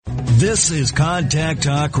This is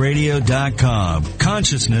ContactTalkRadio.com.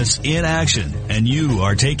 Consciousness in action. And you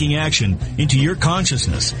are taking action into your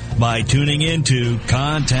consciousness by tuning into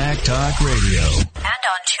Contact Talk Radio. And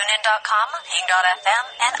on TuneIn.com, Hing.fm,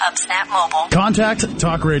 and Upsnap Mobile. Contact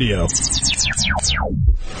Talk Radio.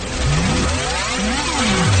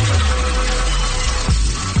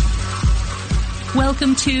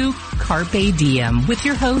 Welcome to Carpe Diem with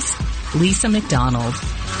your host, Lisa McDonald.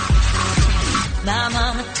 My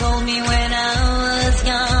mama told me when I was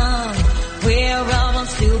young, we're all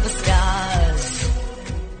superstars.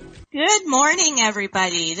 Good morning,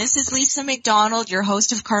 everybody. This is Lisa McDonald, your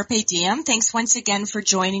host of Carpe Diem. Thanks once again for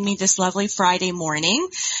joining me this lovely Friday morning.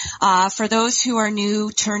 For those who are new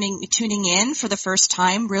tuning in for the first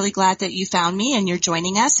time, really glad that you found me and you're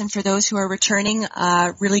joining us. And for those who are returning,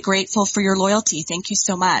 really grateful for your loyalty. Thank you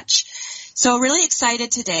so much. So really excited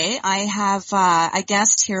today. I have a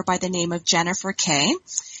guest here by the name of Jennifer Kay.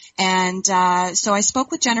 And so I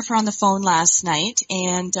spoke with Jennifer on the phone last night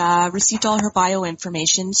and received all her bio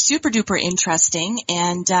information. Super duper interesting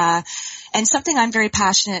and something I'm very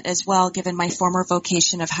passionate as well, given my former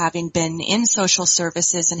vocation of having been in social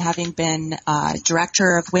services and having been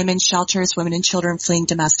director of women's shelters, women and children fleeing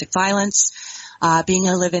domestic violence. Being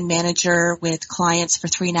a live-in manager with clients for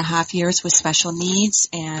 3.5 years with special needs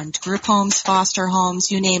and group homes, foster homes,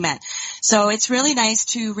 you name it. So it's really nice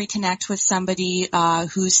to reconnect with somebody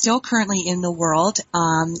who's still currently in the world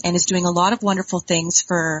and is doing a lot of wonderful things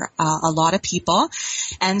for a lot of people.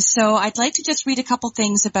 And so I'd like to just read a couple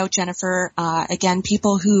things about Jennifer. Again,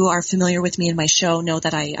 people who are familiar with me in my show know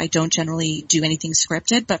that I don't generally do anything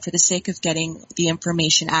scripted, but for the sake of getting the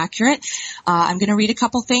information accurate, I'm going to read a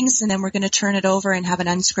couple things and then we're going to turn it over and have an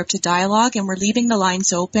unscripted dialogue, and we're leaving the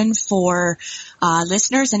lines open for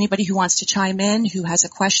listeners, anybody who wants to chime in, who has a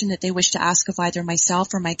question that they wish to ask of either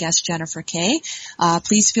myself or my guest Jennifer Kay.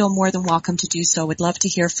 Please feel more than welcome to do so. Would love to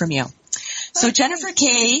hear from you. So Jennifer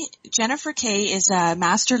Kay is a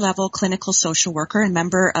master level clinical social worker and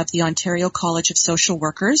member of the Ontario College of Social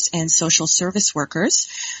Workers and Social Service Workers,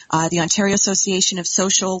 the Ontario Association of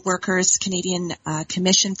Social Workers, Canadian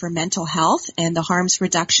Commission for Mental Health, and the Harms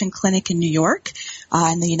Reduction Clinic in New York,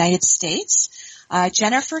 in the United States.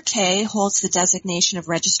 Jennifer Kay holds the designation of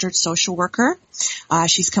registered social worker.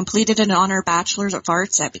 She's completed an honor Bachelor of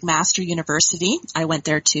Arts at McMaster University. I went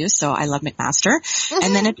there too, so I love McMaster.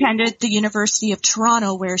 And then attended the University of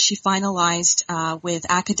Toronto, where she finalized with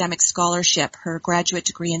academic scholarship her graduate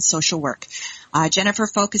degree in social work. Jennifer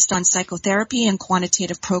focused on psychotherapy and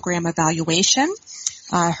quantitative program evaluation.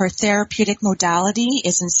 Her therapeutic modality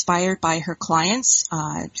is inspired by her clients,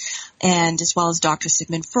 and as well as Dr.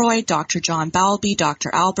 Sigmund Freud, Dr. John Bowlby, Dr.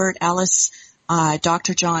 Albert Ellis,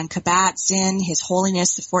 Dr. John Kabat-Zinn, His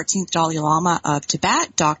Holiness the 14th Dalai Lama of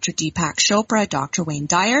Tibet, Dr. Deepak Chopra, Dr. Wayne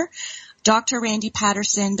Dyer, Dr. Randy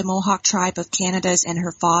Patterson, the Mohawk Tribe of Canada's, and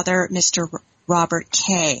her father, Mr. Robert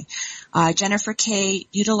Kay. Jennifer Kay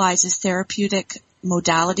utilizes therapeutic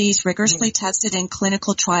modalities rigorously tested in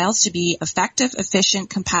clinical trials to be effective,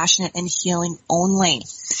 efficient, compassionate, and healing only.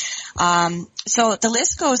 So the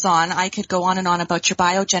list goes on. I could go on and on about your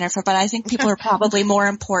bio, Jennifer, but I think people are probably more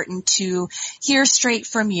important to hear straight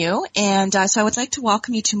from you. And so I would like to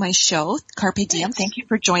welcome you to my show, Carpe Diem. Thank you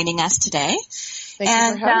for joining us today. Thank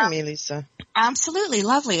you for having me, Lisa. Absolutely.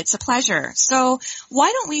 Lovely. It's a pleasure. So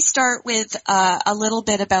why don't we start with a little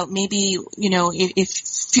bit about maybe, if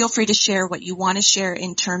feel free to share what you want to share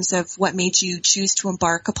in terms of what made you choose to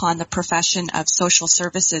embark upon the profession of social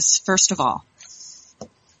services, first of all.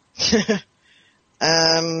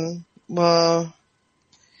 Well,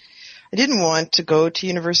 I didn't want to go to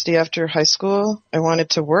university after high school. I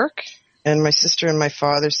wanted to work, and my sister and my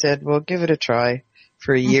father said, well, give it a try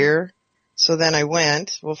for a year. So then I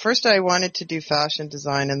went. Well, first I wanted to do fashion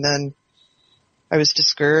design, and then I was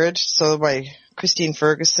discouraged. So Christine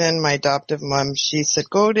Ferguson, my adoptive mom, she said,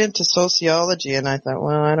 go into sociology. And I thought,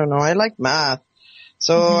 well, I don't know. I like math.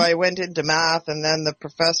 So I went into math, and then the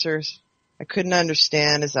professor, I couldn't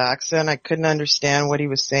understand his accent. I couldn't understand what he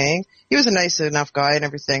was saying. He was a nice enough guy and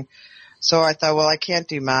everything. So I thought, well, I can't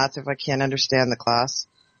do math if I can't understand the class.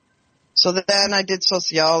 So then I did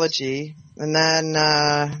sociology, and then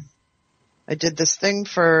I did this thing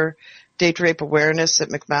for date rape awareness at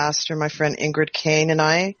McMaster. My friend Ingrid Kane and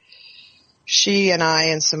I, she and I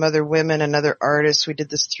and some other women and other artists, we did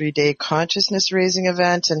this 3-day consciousness raising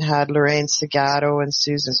event and had Lorraine Segato and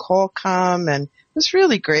Susan Cole come, and it was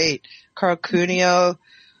really great. Carl Cuneo,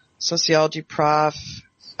 sociology prof,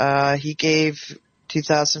 he gave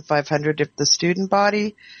 $2,500 if the student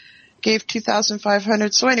body gave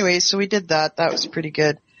 $2,500. So anyway, so we did that. That was pretty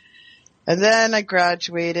good. And then I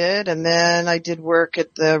graduated, and then I did work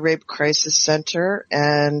at the Rape Crisis Center,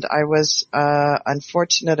 and I was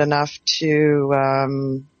unfortunate enough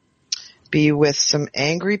to be with some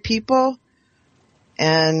angry people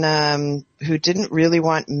and who didn't really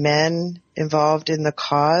want men involved in the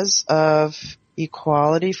cause of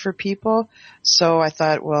equality for people. So I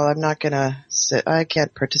thought, well, I'm not going to I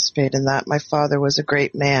can't participate in that. My father was a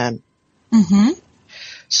great man. Mm-hmm.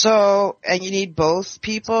 So, and you need both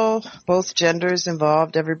people, both genders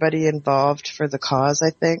involved, everybody involved for the cause,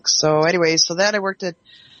 I think. So anyway, so then I worked at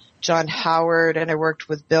John Howard, and I worked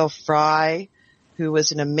with Bill Fry, who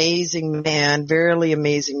was an amazing man, very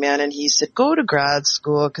amazing man. And he said, go to grad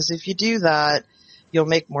school, because if you do that, you'll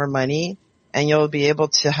make more money and you'll be able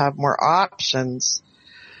to have more options.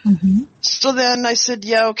 Mm-hmm. So then I said,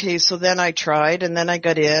 yeah, okay. So then I tried, and then I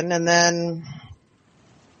got in, and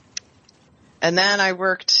then I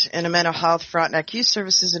worked in a mental health Frontenac Youth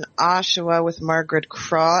Services in Oshawa with Margaret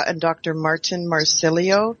Craw and Dr. Martin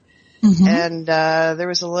Marsilio. Mm-hmm. And there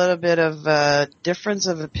was a little bit of difference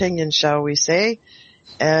of opinion, shall we say.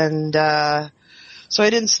 And so I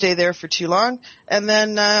didn't stay there for too long. And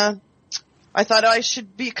then I thought I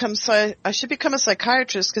should become a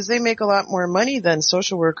psychiatrist, because they make a lot more money than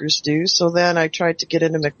social workers do. So then I tried to get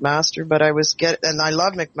into McMaster, but and I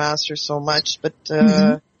love McMaster so much, but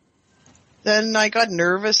Mm-hmm. Then I got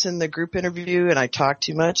nervous in the group interview, and I talked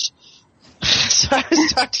too much. So I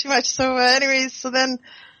was talking too much. So anyways, so then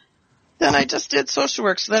I just did social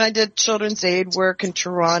work. So then I did children's aid work in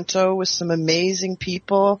Toronto with some amazing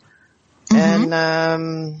people. Mm-hmm.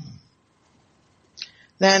 And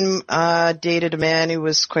then dated a man who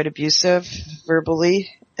was quite abusive verbally.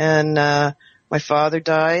 And my father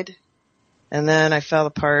died. And then I fell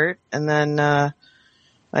apart. And then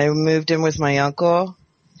I moved in with my uncle.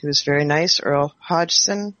 He was very nice, Earl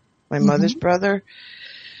Hodgson, my mother's brother.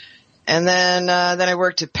 And then I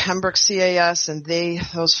worked at Pembroke CAS, and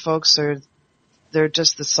those folks they're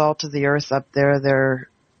just the salt of the earth up there. They're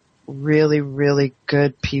really, really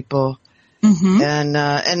good people. Mm-hmm. And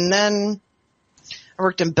then I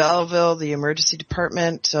worked in Belleville, the emergency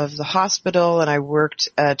department of the hospital, and I worked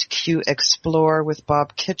at Q Explore with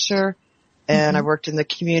Bob Kitcher. And I worked in the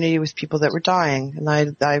community with people that were dying. And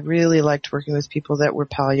I really liked working with people that were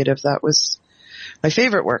palliative. That was my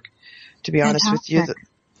favorite work, to be honest with you.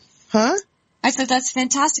 Huh? I said that's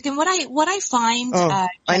fantastic. And what I find,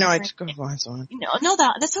 I know I took a voice on. No,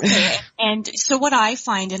 that's okay. And so what I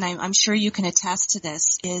find, and I'm sure you can attest to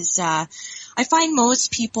this, is I find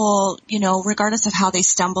most people, regardless of how they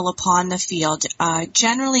stumble upon the field,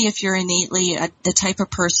 generally if you're innately the type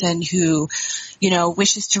of person who,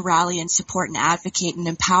 wishes to rally and support and advocate and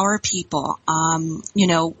empower people,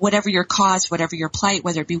 whatever your cause, whatever your plight,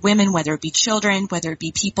 whether it be women, whether it be children, whether it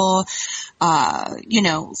be people,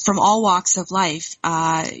 from all walks of life,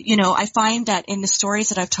 I find that in the stories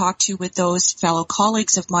that I've talked to with those fellow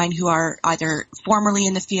colleagues of mine who are either formerly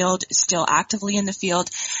in the field, still actively in the field,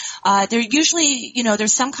 they're usually,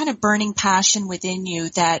 there's some kind of burning passion within you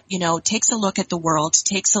that, takes a look at the world,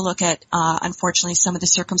 takes a look at, unfortunately, some of the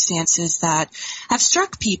circumstances that have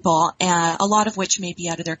struck people, a lot of which may be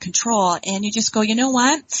out of their control. And you just go, you know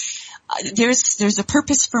what? There's a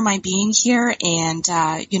purpose for my being here, and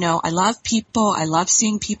I love people. I love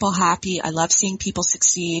seeing people happy. I love seeing people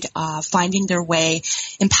succeed, finding their way,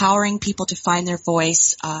 empowering people to find their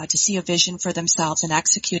voice, to see a vision for themselves and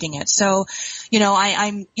executing it. So,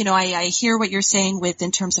 I hear what you're saying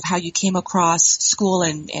in terms of how you came across school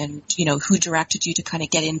and who directed you to kind of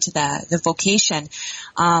get into the vocation.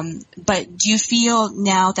 But do you feel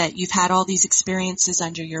now that you've had all these experiences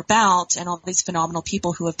under your belt and all these phenomenal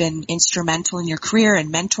people who have been instrumental in your career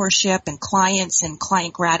and mentorship and clients and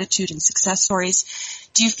client gratitude and success stories,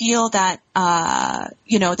 do you feel that,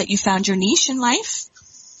 that you found your niche in life?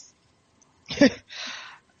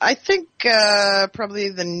 I think probably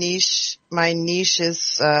my niche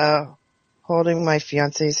is holding my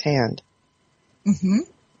fiance's hand. Mm-hmm.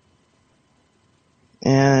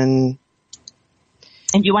 And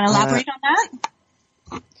you want to elaborate on that?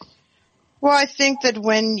 Well, I think that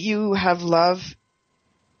when you have love,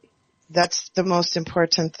 that's the most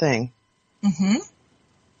important thing. Mm-hmm.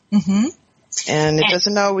 Mm-hmm. And it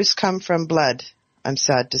doesn't always come from blood, I'm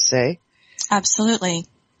sad to say. Absolutely.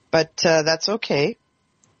 But that's okay.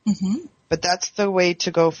 Mm-hmm. But that's the way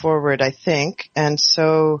to go forward, I think. And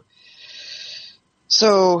so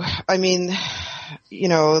I mean,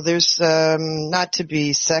 there's not to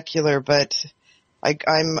be secular, but I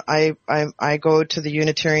go to the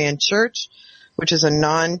Unitarian Church, which is a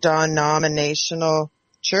non-denominational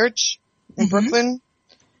church in Brooklyn.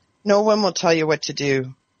 No one will tell you what to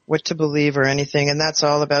do. what to believe or anything, and that's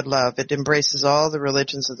all about love. It embraces all the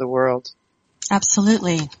religions of the world.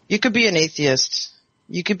 Absolutely. You could be an atheist.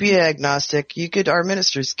 You could be agnostic. Our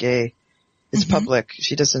minister's gay. It's public.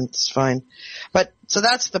 She doesn't, it's fine. But, so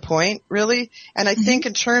that's the point, really. And I think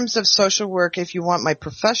in terms of social work, if you want my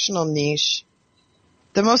professional niche,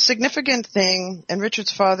 the most significant thing, and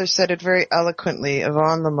Richard's father said it very eloquently,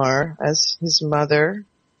 Yvonne Lamar, as his mother,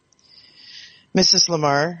 Mrs.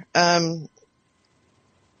 Lamar, and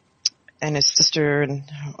his sister, and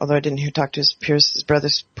although I didn't hear talk to his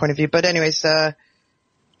brother's point of view, but anyways,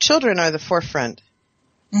 children are the forefront.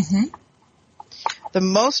 The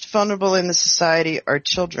most vulnerable in the society are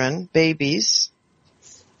children, babies.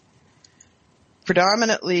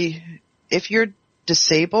 Predominantly, if you're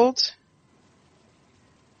disabled,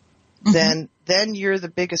 then you're the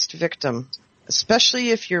biggest victim,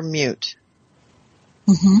 especially if you're mute.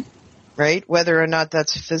 Right? Whether or not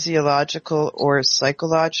that's physiological or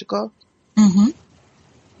psychological.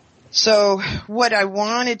 So what I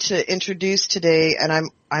wanted to introduce today, and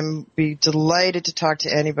I'm be delighted to talk to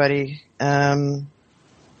anybody,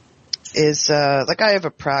 is like I have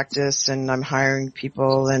a practice and I'm hiring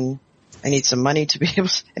people and I need some money to be able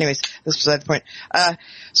to, anyways, this was beside the point.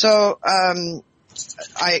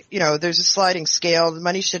 There's a sliding scale. The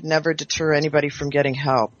money should never deter anybody from getting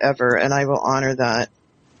help ever, and I will honor that.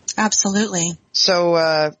 Absolutely.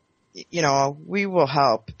 So we will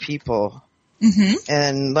help people.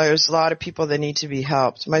 And there's a lot of people that need to be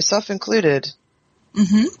helped, myself included.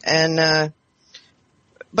 And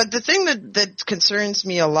but the thing that concerns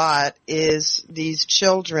me a lot is these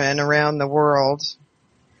children around the world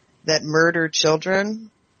that murder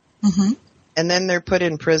children, and then they're put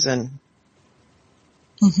in prison,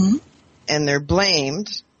 and they're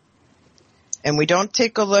blamed, and we don't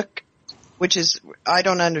take a look, which is, I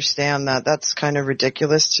don't understand that. That's kind of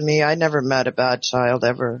ridiculous to me. I never met a bad child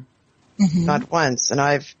ever, not once,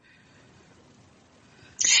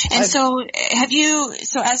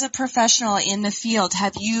 so as a professional in the field,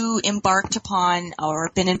 have you embarked upon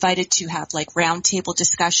or been invited to have like roundtable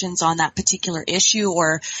discussions on that particular issue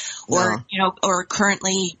or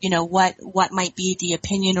currently, what might be the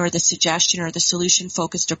opinion or the suggestion or the solution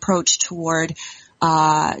focused approach toward,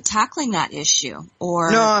 tackling that issue?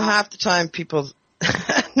 Or no, half the time people,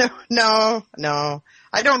 no,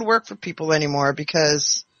 I don't work for people anymore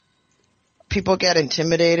because people get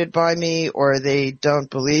intimidated by me or they don't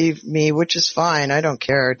believe me, which is fine. I don't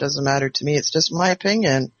care. It doesn't matter to me. It's just my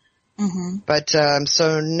opinion. But,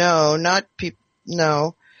 so no, not people,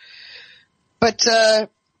 no. But, I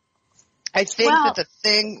think that the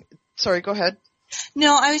thing, sorry, go ahead.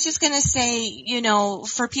 No, I was just going to say,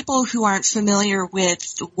 for people who aren't familiar with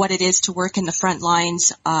what it is to work in the front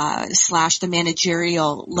lines, / the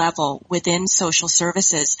managerial level within social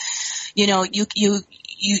services,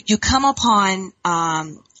 you come upon,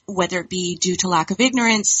 whether it be due to lack of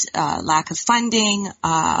ignorance, lack of funding,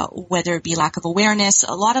 whether it be lack of awareness,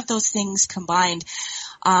 a lot of those things combined,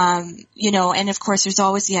 and of course there's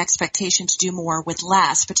always the expectation to do more with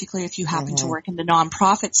less, particularly if you happen to work in the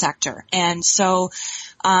nonprofit sector. And so,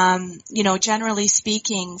 generally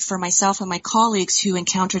speaking, for myself and my colleagues who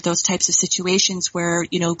encountered those types of situations where,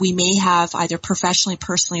 we may have either professionally,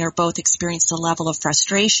 personally, or both experienced a level of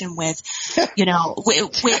frustration with,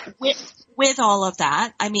 with all of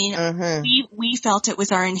that, I mean, we felt it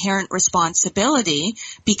was our inherent responsibility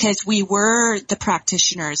because we were the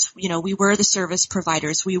practitioners, we were the service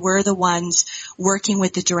providers, we were the ones working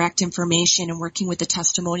with the direct information and working with the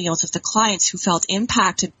testimonials of the clients who felt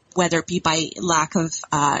impacted, whether it be by lack of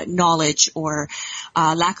knowledge or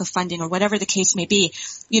lack of funding or whatever the case may be.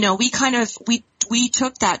 We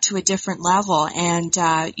took that to a different level, and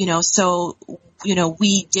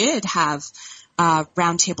we did have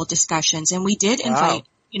roundtable discussions, and we did invite,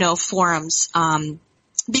 forums,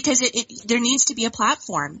 because there needs to be a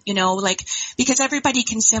platform, because everybody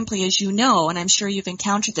can simply, as you know, and I'm sure you've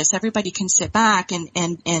encountered this, everybody can sit back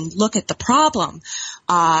and look at the problem,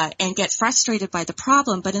 and get frustrated by the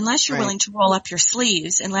problem. But unless you're willing to roll up your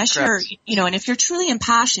sleeves, unless you're, and if you're truly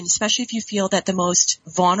impassioned, especially if you feel that the most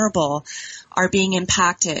vulnerable are being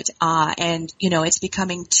impacted, and, it's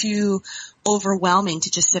becoming too overwhelming to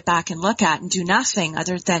just sit back and look at and do nothing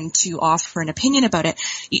other than to offer an opinion about it.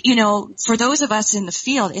 For those of us in the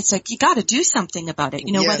field, it's like you got to do something about it.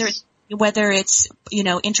 Whether it's whether it's,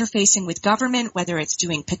 interfacing with government, whether it's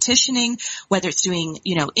doing petitioning, whether it's doing,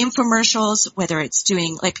 infomercials, whether it's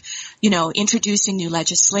doing introducing new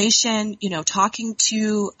legislation, talking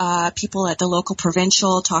to people at the local,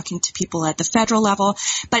 provincial, talking to people at the federal level.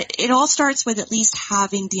 But it all starts with at least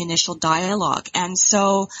having the initial dialogue. And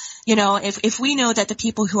so, if we know that the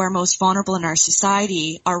people who are most vulnerable in our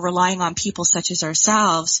society are relying on people such as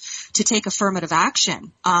ourselves to take affirmative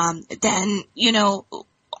action, then,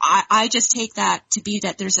 I just take that to be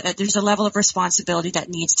that there's a level of responsibility that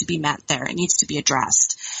needs to be met there. It needs to be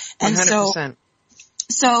addressed. And 100%.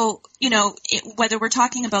 So, whether we're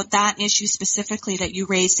talking about that issue specifically that you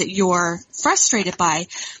raised that you're frustrated by,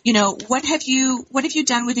 what have you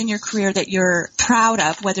done within your career that you're proud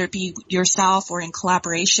of, whether it be yourself or in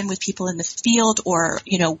collaboration with people in the field or,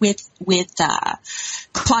 with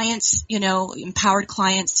clients, empowered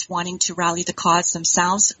clients wanting to rally the cause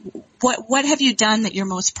themselves? What have you done that you're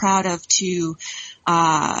most proud of to,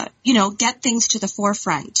 get things to the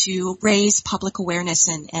forefront, to raise public awareness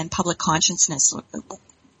and public consciousness?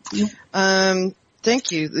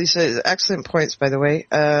 Thank you, Lisa. Excellent points, by the way.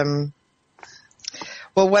 Well,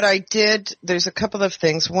 what I did, there's a couple of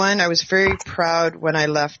things. One, I was very proud when I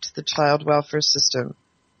left the child welfare system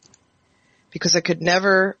because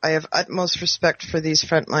I have utmost respect for these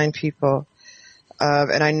frontline people.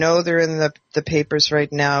 And I know they're in the papers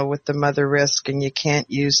right now with the mother risk, and you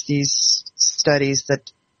can't use these studies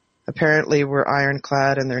that apparently were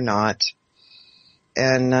ironclad and they're not.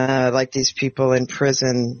 And like these people in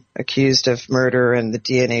prison accused of murder, and the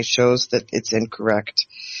DNA shows that it's incorrect.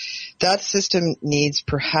 That system needs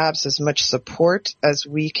perhaps as much support as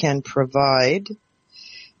we can provide.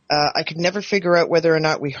 I could never figure out whether or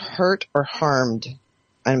not we hurt or harmed,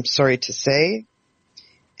 I'm sorry to say.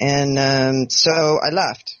 And so I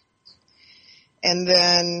left. And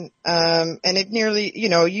then, and it nearly,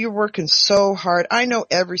 you're working so hard. I know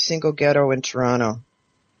every single ghetto in Toronto.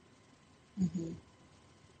 Mm-hmm.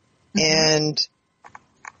 And,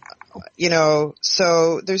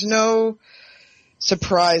 so there's no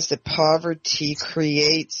surprise that poverty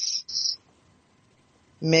creates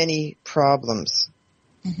many problems.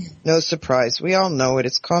 Mm-hmm. No surprise. We all know it.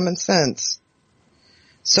 It's common sense.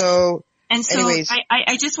 So, and so anyways,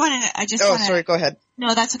 I just want to, sorry, go ahead.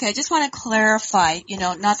 No, that's okay. I just want to clarify,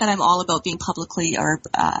 not that I'm all about being publicly or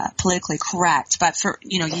politically correct, but for,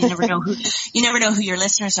 you never know who your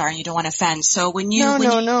listeners are and you don't want to offend. So when you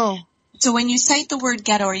So when you cite the word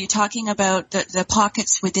ghetto, are you talking about the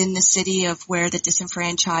pockets within the city of where the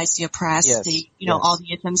disenfranchised, the oppressed, yes, all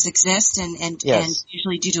the isms exist and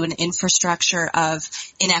usually due to an infrastructure of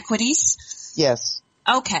inequities? Yes.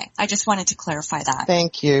 Okay. I just wanted to clarify that.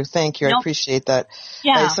 Thank you. Nope. I appreciate that.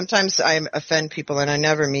 Yeah. Sometimes I offend people and I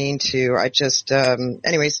never mean to. I just,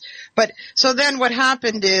 anyways. But, so then what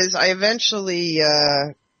happened is I eventually,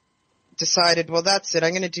 decided, well, that's it.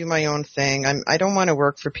 I'm going to do my own thing. I don't want to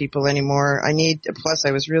work for people anymore. Plus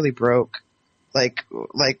I was really broke. Like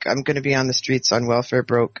I'm going to be on the streets on welfare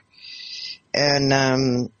broke.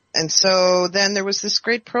 And so then there was this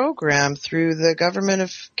great program through the government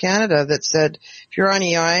of Canada that said, if you're on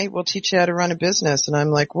EI, we'll teach you how to run a business. And I'm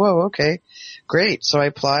like, whoa, okay, great. So I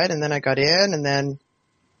applied and then I got in, and then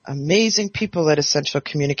amazing people at Essential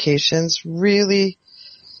Communications, really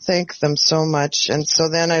thank them so much. And so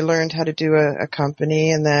then I learned how to do a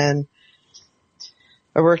company, and then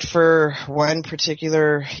I worked for one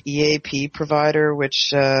particular EAP provider,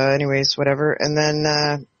 which, anyways, whatever. And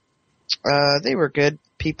then, they were good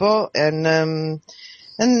people, and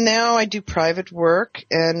now I do private work.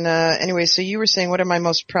 And anyway, so you were saying, what am I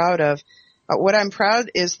most proud of? What I'm proud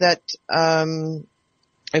is that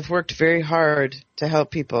I've worked very hard to help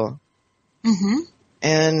people.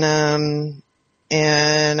 Mm-hmm.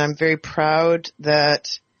 And I'm very proud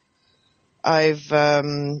that I've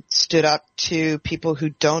stood up to people who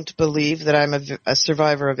don't believe that I'm a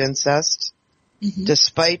survivor of incest, mm-hmm.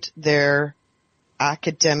 despite their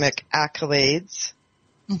academic accolades.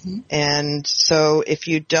 Mm-hmm. And so if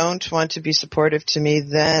you don't want to be supportive to me,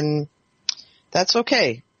 then that's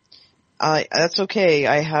okay. That's okay.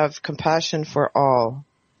 I have compassion for all,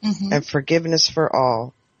 mm-hmm. and forgiveness for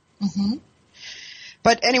all. Mm-hmm.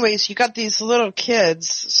 But anyways, you got these little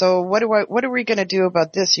kids. So what are we going to do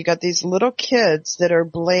about this? You got these little kids that are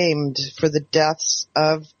blamed for the deaths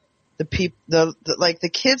of the people, like the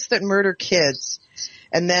kids that murder kids.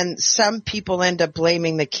 And then some people end up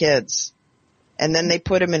blaming the kids, and then they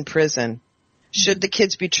put them in prison. Should the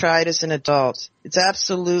kids be tried as an adult? It's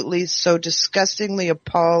absolutely so disgustingly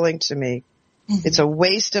appalling to me. Mm-hmm. It's a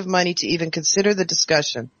waste of money to even consider the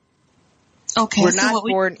discussion. Okay. We're not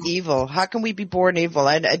born evil. How can we be born evil?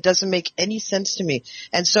 It doesn't make any sense to me.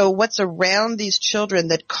 And so what's around these children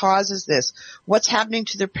that causes this? What's happening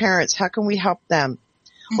to their parents? How can we help them?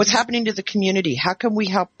 What's happening to the community? How can we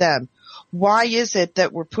help them? Why is it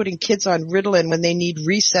that we're putting kids on Ritalin when they need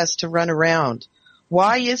recess to run around?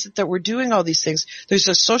 Why is it that we're doing all these things? There's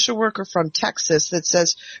a social worker from Texas that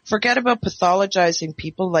says, forget about pathologizing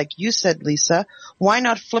people like you said, Lisa. Why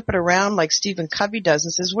not flip it around like Stephen Covey does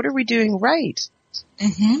and says, what are we doing right?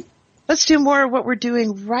 Let's do more of what we're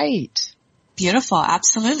doing right. Beautiful.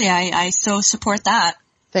 Absolutely. I so support that.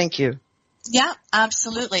 Thank you. Yeah,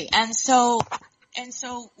 absolutely. And so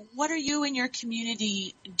what are you and your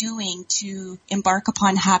community doing to embark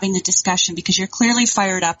upon having the discussion? Because you're clearly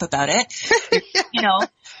fired up about it,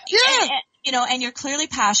 and you're clearly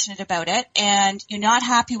passionate about it, and you're not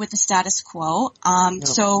happy with the status quo.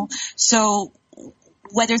 No. So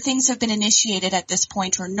whether things have been initiated at this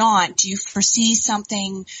point or not, do you foresee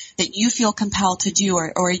something that you feel compelled to do,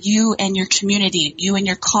 or you and your community, you and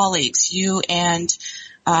your colleagues, you and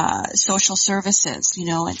social services,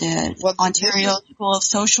 at the Ontario School of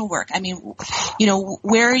Social Work. I mean,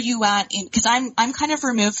 where are you at because I'm kind of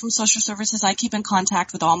removed from social services. I keep in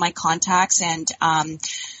contact with all my contacts, and,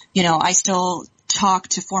 I still talk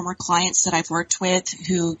to former clients that I've worked with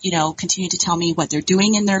who, continue to tell me what they're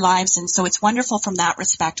doing in their lives. And so it's wonderful from that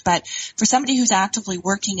respect. But for somebody who's actively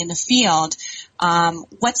working in the field,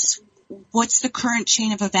 what's the current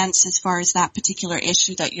chain of events as far as that particular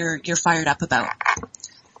issue that you're fired up about?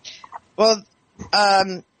 Well,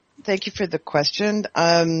 thank you for the question.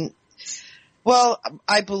 Well,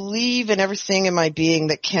 I believe in everything in my being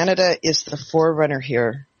that Canada is the forerunner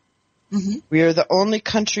here. We are the only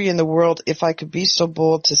country in the world, if I could be so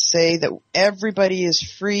bold to say, that everybody is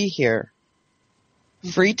free here.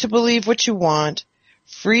 Free to believe what you want,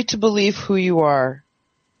 free to believe who you are.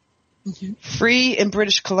 Free in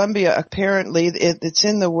British Columbia, apparently, it's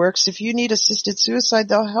in the works. If you need assisted suicide,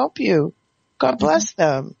 they'll help you. God bless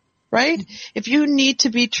them. Right? If you need to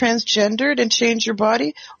be transgendered and change your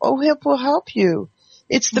body, OHIP will help you.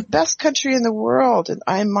 It's the best country in the world,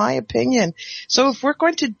 in my opinion. So if we're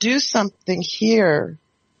going to do something here,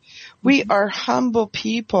 we are humble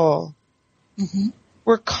people.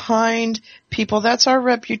 We're kind people. That's our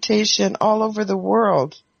reputation all over the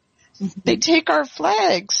world. They take our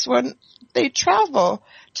flags when they travel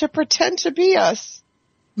to pretend to be us,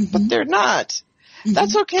 but they're not.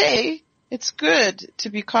 That's okay. It's good to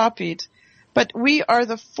be copied, but we are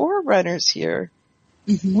the forerunners here.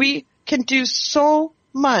 We can do so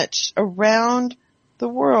much around the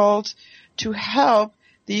world to help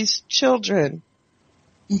these children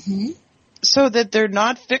so that they're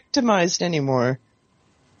not victimized anymore.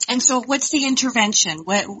 And so what's the intervention?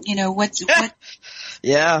 What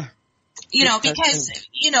Yeah. Because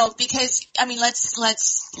I mean,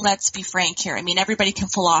 let's be frank here. I mean, everybody can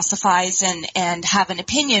philosophize and have an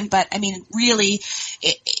opinion, but I mean, really,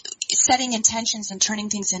 setting intentions and turning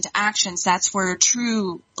things into actions, that's where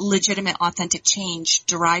true, legitimate, authentic change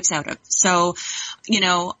derives out of. So,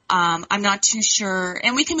 I'm not too sure,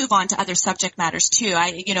 and we can move on to other subject matters too.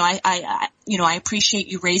 I appreciate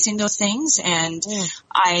you raising those things, and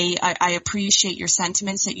I appreciate your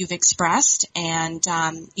sentiments that you've expressed, and,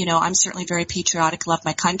 I'm certainly very patriotic, love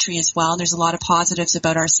my country as well. There's a lot of positives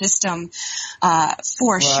about our system,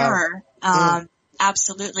 for sure.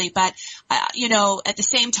 Absolutely. But, at the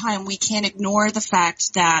same time, we can't ignore the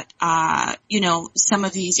fact that, some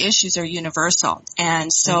of these issues are universal.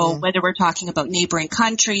 And so whether we're talking about neighboring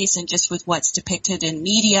countries and just with what's depicted in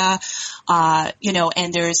media,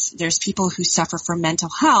 and there's people who suffer from mental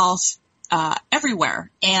health,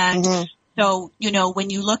 everywhere. And, so, when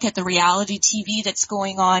you look at the reality TV that's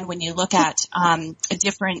going on, when you look at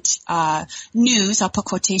different news, I'll put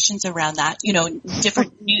quotations around that,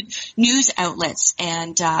 different news outlets,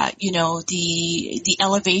 and the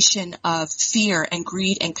elevation of fear and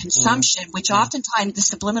greed and consumption, which oftentimes the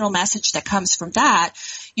subliminal message that comes from that,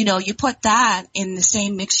 you put that in the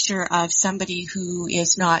same mixture of somebody who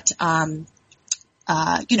is not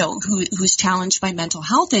who's challenged by mental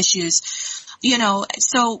health issues.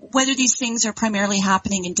 So whether these things are primarily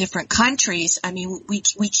happening in different countries, I mean, we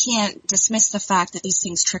can't dismiss the fact that these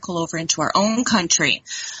things trickle over into our own country.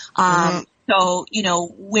 So,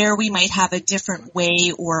 where we might have a different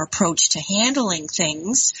way or approach to handling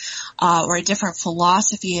things, or a different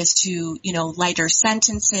philosophy as to, lighter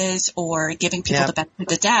sentences or giving people the benefit of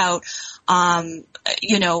the doubt,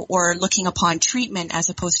 or looking upon treatment as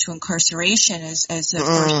opposed to incarceration as a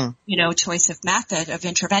first, choice of method of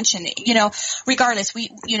intervention. Regardless, we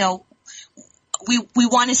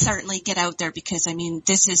want to certainly get out there because, I mean,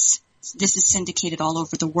 this is this is syndicated all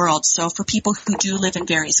over the world. So for people who do live in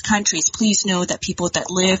various countries, please know that people that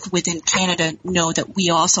live within Canada know that we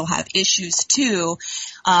also have issues too.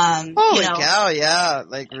 Holy cow, yeah,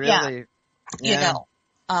 like really. Yeah.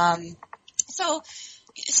 So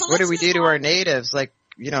what do we do to our natives? Like,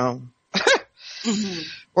 mm-hmm.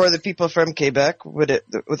 Or the people from Quebec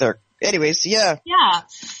with our, anyways, yeah. Yeah.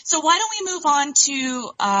 So why don't we move on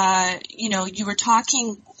to, you were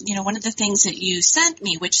talking, one of the things that you sent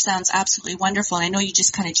me, which sounds absolutely wonderful. And I know you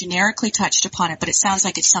just kind of generically touched upon it, but it sounds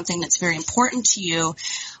like it's something that's very important to you,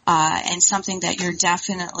 and something that you're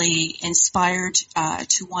definitely inspired,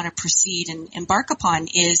 to want to proceed and embark upon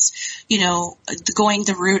is, going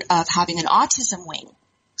the route of having an autism wing.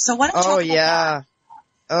 So why don't we talk about that?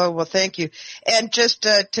 Oh, well, thank you. And just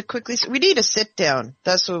to quickly, we need a sit down.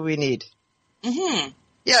 That's what we need. Mm-hmm.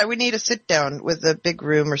 Yeah, we need a sit down with a big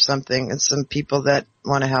room or something and some people that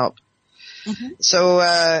want to help. Mm-hmm. So,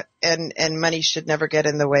 and money should never get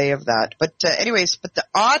in the way of that. But anyways, the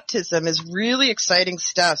autism is really exciting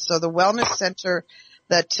stuff. So the wellness center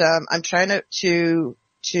that I'm trying to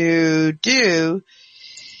do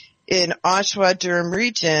in Oshawa, Durham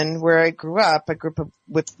region, where I grew up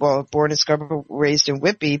born in Scarborough, raised in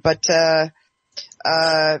Whitby, but,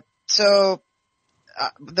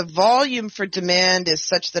 the volume for demand is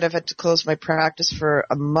such that I've had to close my practice for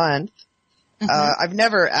a month. Mm-hmm. I've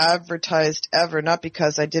never advertised ever, not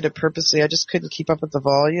because I did it purposely, I just couldn't keep up with the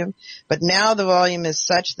volume. But now the volume is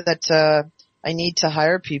such that, I need to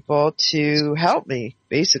hire people to help me,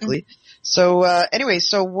 basically. Mm-hmm.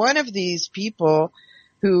 So one of these people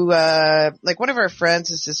who, one of our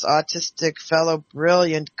friends is this autistic fellow,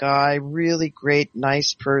 brilliant guy, really great,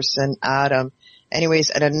 nice person, Adam.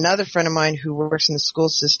 Anyways, and another friend of mine who works in the school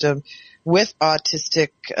system with autistic,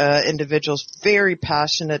 individuals, very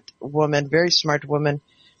passionate woman, very smart woman.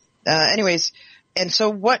 And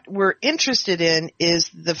so what we're interested in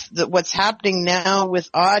is what's happening now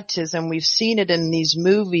with autism. We've seen it in these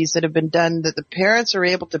movies that have been done, that the parents are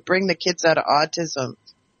able to bring the kids out of autism.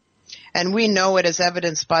 And we know it as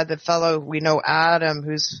evidenced by the fellow, we know Adam,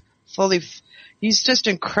 who's he's just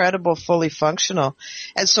incredible, fully functional.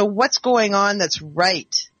 And so what's going on that's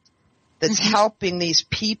right, that's mm-hmm. helping these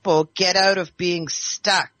people get out of being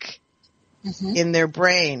stuck mm-hmm. in their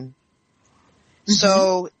brain? Mm-hmm.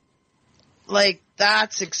 So,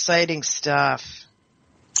 that's exciting stuff.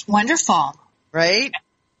 Wonderful. Right?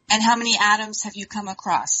 And how many Adams have you come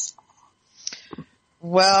across?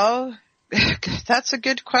 Well, that's a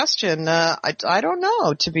good question. I don't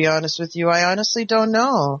know, to be honest with you. I honestly don't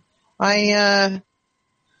know. What's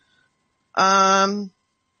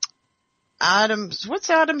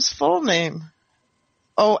Adam's full name?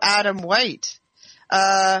 Oh, Adam White.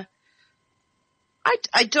 I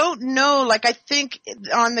don't know. I think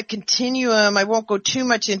on the continuum, I won't go too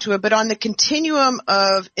much into it, but on the continuum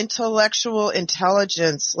of intellectual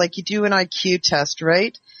intelligence, like you do an IQ test,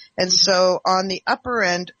 right? And so on the upper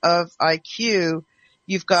end of IQ,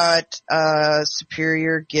 you've got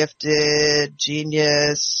superior, gifted,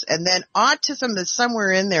 genius, and then autism is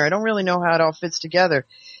somewhere in there. I don't really know how it all fits together,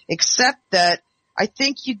 except that I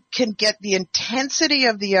think you can get the intensity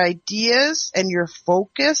of the ideas and your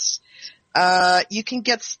focus. You can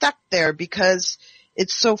get stuck there because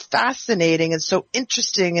it's so fascinating and so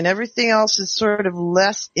interesting, and everything else is sort of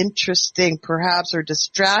less interesting perhaps, or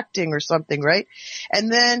distracting or something, right? And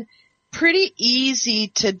then pretty easy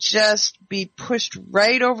to just be pushed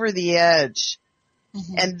right over the edge.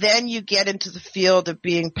 Mm-hmm. And then you get into the field of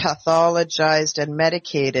being pathologized and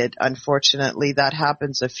medicated. Unfortunately, that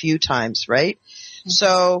happens a few times, right? Mm-hmm.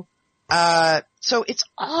 So it's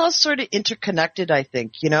all sort of interconnected, I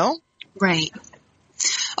think, Right.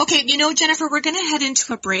 Okay, Jennifer, we're going to head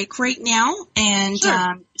into a break right now. And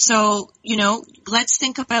sure. Let's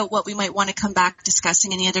think about what we might want to come back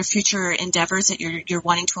discussing, any other future endeavors that you're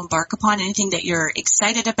wanting to embark upon, anything that you're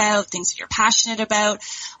excited about, things that you're passionate about,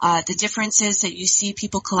 the differences that you see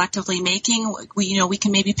people collectively making. We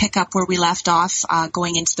can maybe pick up where we left off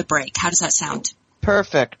going into the break. How does that sound?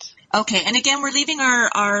 Perfect. Okay, and again, we're leaving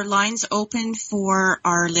our lines open for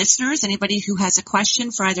our listeners. Anybody who has a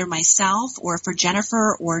question for either myself or for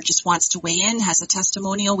Jennifer, or just wants to weigh in, has a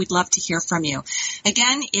testimonial, we'd love to hear from you.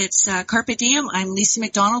 Again, it's Carpe Diem. I'm Lisa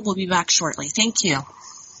McDonald. We'll be back shortly. Thank you.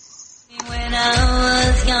 When I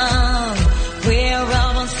was young, we're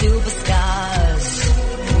all on superstars.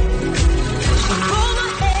 Hold my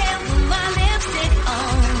hair with my lipstick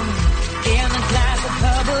on, in a glass of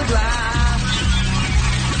purple dry.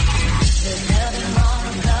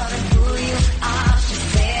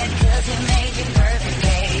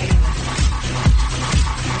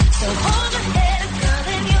 So hold your head, girl,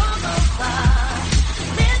 and you'll go far.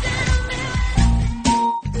 There's an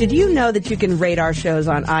Did you know that you can rate our shows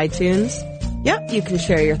on iTunes? Yep, you can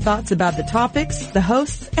share your thoughts about the topics, the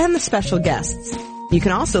hosts, and the special guests. You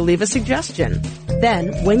can also leave a suggestion.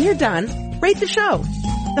 Then, when you're done, rate the show.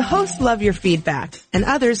 The hosts love your feedback, and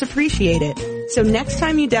others appreciate it. So next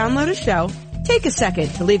time you download a show, take a second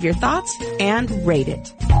to leave your thoughts and rate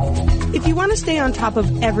it. If you want to stay on top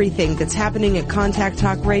of everything that's happening at Contact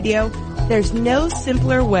Talk Radio, there's no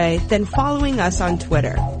simpler way than following us on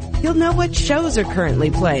Twitter. You'll know what shows are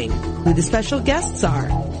currently playing, who the special guests are,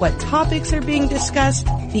 what topics are being discussed.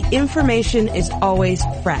 The information is always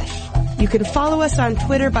fresh. You can follow us on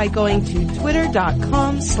Twitter by going to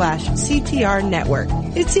twitter.com/CTR Network.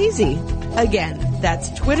 It's easy. Again,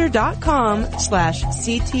 that's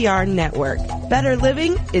twitter.com/CTR Network. Better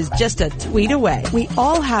living is just a tweet away. We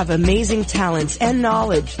all have amazing talents and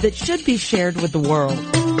knowledge that should be shared with the world.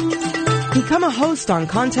 Become a host on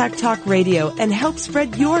Contact Talk Radio and help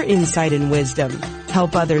spread your insight and wisdom.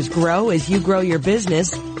 Help others grow as you grow your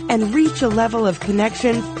business and reach a level of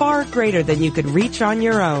connection far greater than you could reach on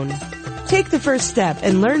your own. Take the first step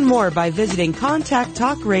and learn more by visiting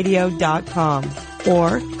contacttalkradio.com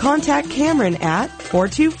or contact Cameron at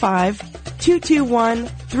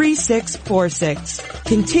 425-221-3646.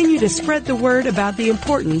 Continue to spread the word about the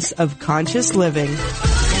importance of conscious living.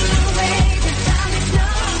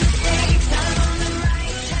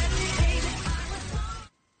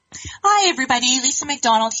 Hi, everybody. Lisa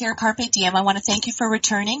McDonald here, Carpe Diem. I want to thank you for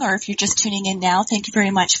returning, or if you're just tuning in now, thank you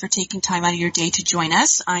very much for taking time out of your day to join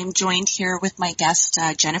us. I'm joined here with my guest,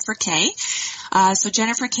 Jennifer Kay. So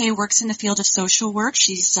Jennifer Kay works in the field of social work.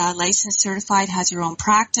 She's licensed, certified, has her own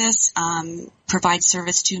practice, provides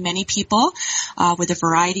service to many people with a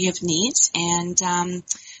variety of needs. And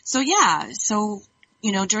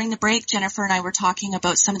you know, during the break, Jennifer and I were talking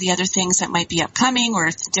about some of the other things that might be upcoming, or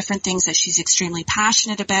different things that she's extremely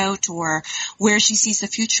passionate about, or where she sees the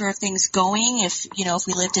future of things going if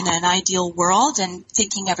we lived in an ideal world, and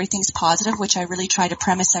thinking everything's positive, which I really try to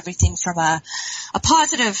premise everything from a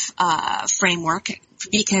positive framework,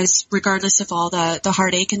 because regardless of all the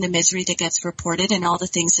heartache and the misery that gets reported and all the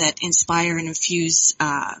things that inspire and infuse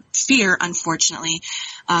fear, unfortunately,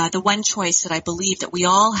 the one choice that I believe that we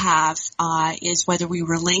all have is whether we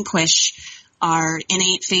relinquish our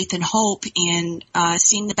innate faith and hope in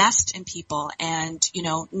seeing the best in people, and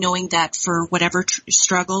knowing that for whatever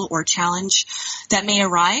struggle or challenge that may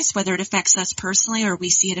arise, whether it affects us personally or we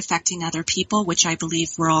see it affecting other people, which I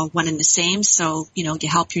believe we're all one and the same. So you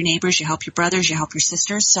help your neighbors, you help your brothers, you help your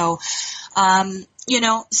sisters. So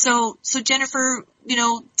so Jennifer,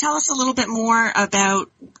 tell us a little bit more about,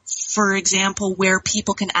 for example, where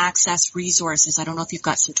people can access resources. I don't know if you've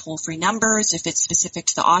got some toll-free numbers, if it's specific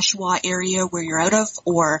to the Oshawa area where you're out of,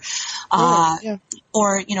 or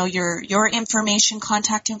your information,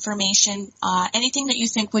 contact information, anything that you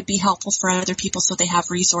think would be helpful for other people so they have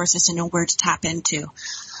resources and know where to tap into.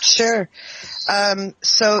 Sure.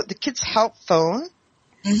 So the Kids Help Phone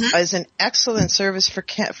is an excellent service for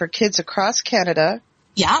kids across Canada.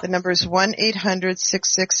 Yeah. The number is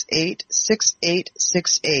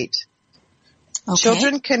 1-800-668-6868. Okay.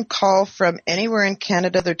 Children can call from anywhere in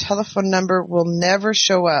Canada. Their telephone number will never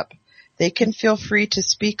show up. They can feel free to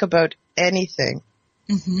speak about anything.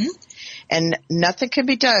 Mm-hmm. And nothing can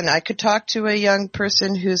be done. I could talk to a young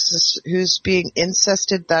person who's being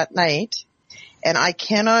incested that night, and I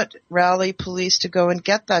cannot rally police to go and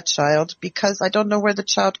get that child because I don't know where the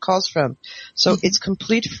child calls from. So it's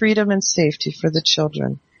complete freedom and safety for the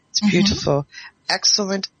children. It's beautiful.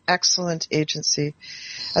 Excellent, excellent agency.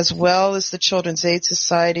 As well as the Children's Aid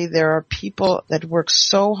Society, there are people that work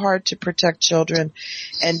so hard to protect children,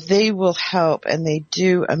 and they will help, and they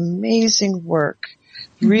do amazing work.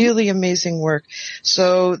 Really amazing work.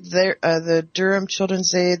 So the Durham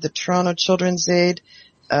Children's Aid, the Toronto Children's Aid,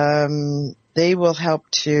 they will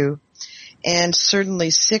help too. And certainly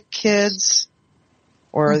sick kids,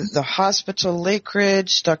 or the hospital,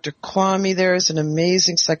 Lakeridge, Dr. Kwame there is an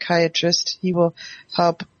amazing psychiatrist. He will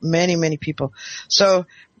help many, many people. So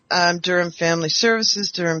Durham Family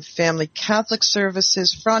Services, Durham Family Catholic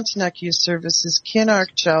Services, Frontenac Youth Services,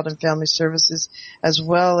 Kinark Child and Family Services, as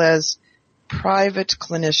well as private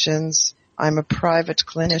clinicians. I'm a private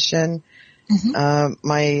clinician.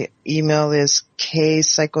 My email is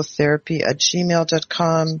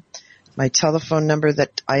kpsychotherapy@gmail.com. My telephone number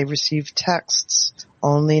that I receive texts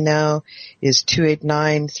only now is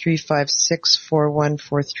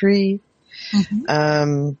 289-356-4143.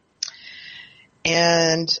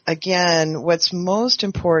 And again, what's most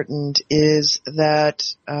important is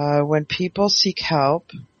that when people seek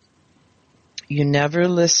help, you never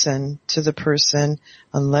listen to the person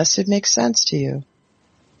unless it makes sense to you.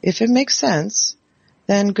 If it makes sense,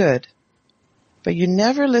 then good. But you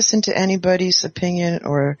never listen to anybody's opinion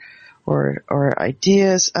or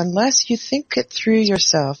ideas unless you think it through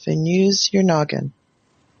yourself and use your noggin.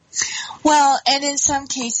 Well, and in some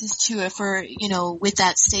cases too, if we're, with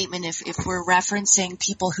that statement, if we're referencing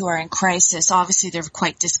people who are in crisis, obviously they're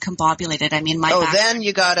quite discombobulated. I mean, then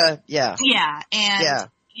you gotta, Yeah, and, yeah.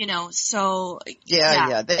 So.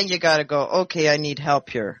 Yeah. Then you gotta go, okay, I need help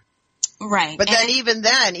here. Right. But then even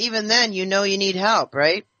then, you need help,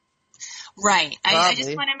 right? Right. I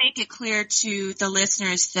just want to make it clear to the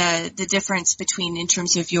listeners the difference between, in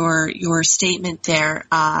terms of your statement there,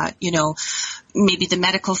 maybe the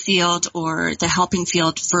medical field or the helping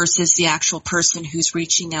field versus the actual person who's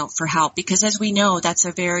reaching out for help. Because as we know, that's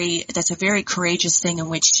a very courageous thing in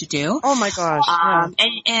which to do. Oh my gosh.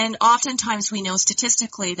 And oftentimes we know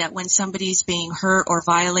statistically that when somebody's being hurt or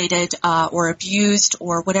violated, or abused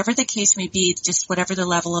or whatever the case may be, just whatever the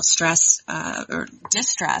level of stress, or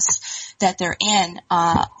distress that they're in,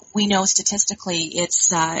 we know statistically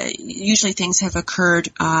it's usually things have occurred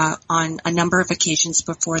on a number of occasions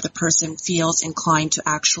before the person feels inclined to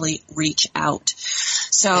actually reach out.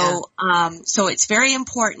 So so it's very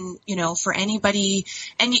important, for anybody,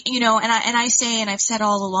 and I say, and I've said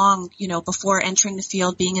all along, before entering the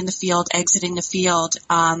field, being in the field, exiting the field,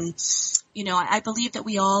 I believe that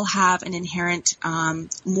we all have an inherent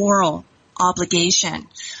moral obligation,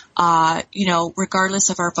 regardless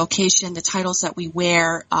of our vocation, the titles that we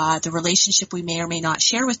wear, the relationship we may or may not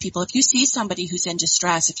share with people. If you see somebody who's in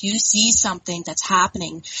distress, if you see something that's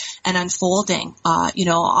happening and unfolding,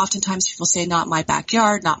 oftentimes people say, not my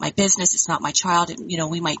backyard, not my business, it's not my child, and,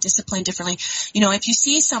 we might discipline differently. If you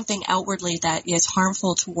see something outwardly that is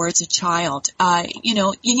harmful towards a child, you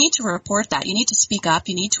need to report that. You need to speak up.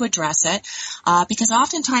 You need to address it, because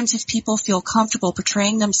oftentimes if people feel comfortable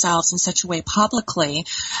portraying themselves in such a way publicly,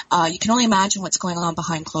 you can only imagine what's going on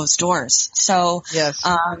behind closed doors. So, yes.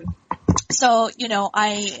 I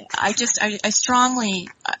strongly,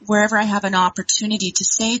 wherever I have an opportunity to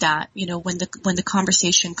say that, when the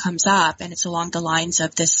conversation comes up and it's along the lines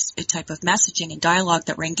of this type of messaging and dialogue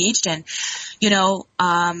that we're engaged in,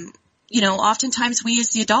 oftentimes we as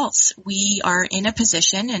the adults, we are in a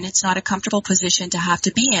position, and it's not a comfortable position to have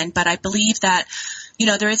to be in, but I believe that,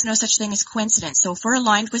 there is no such thing as coincidence. So if we're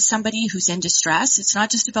aligned with somebody who's in distress, it's not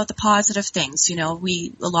just about the positive things. A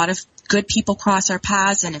lot of good people cross our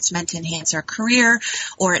paths, and it's meant to enhance our career,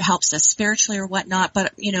 or it helps us spiritually or whatnot.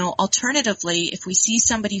 But, alternatively, if we see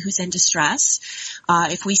somebody who's in distress,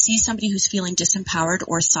 if we see somebody who's feeling disempowered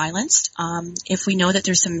or silenced, if we know that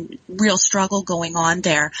there's some real struggle going on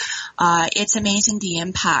there, it's amazing the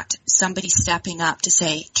impact somebody stepping up to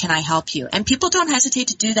say, can I help you? And people don't hesitate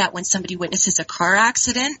to do that when somebody witnesses a car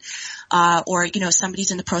accident, or,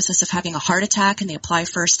 somebody's in the process of having a heart attack and they apply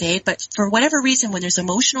first aid. But for whatever reason, when there's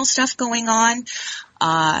emotional stuff going on,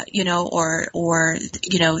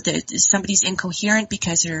 somebody's incoherent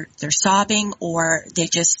because they're sobbing, or they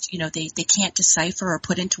just, they can't decipher or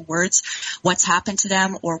put into words what's happened to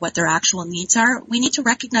them or what their actual needs are. We need to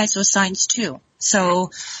recognize those signs too. So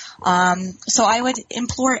I would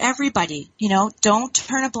implore everybody, don't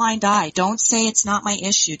turn a blind eye. Don't say it's not my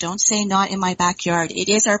issue. Don't say not in my backyard. It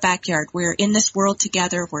is our backyard. We're in this world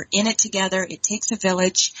together. We're in it together. It takes a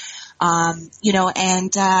village. There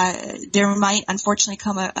might unfortunately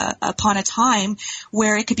come upon a time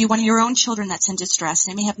where it could be one of your own children that's in distress,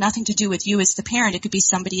 and it may have nothing to do with you as the parent. It could be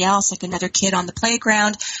somebody else, like another kid on the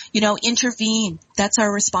playground. Intervene. That's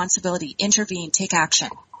our responsibility. Intervene. Take action.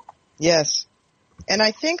 Yes. And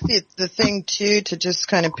I think the thing too, to just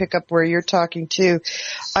kind of pick up where you're talking too,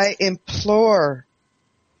 I implore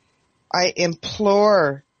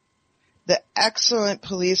the excellent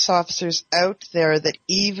police officers out there that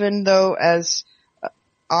even though as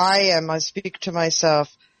I speak to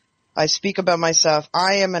myself, I speak about myself,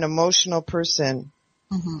 I am an emotional person.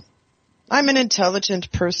 Mm-hmm. I'm an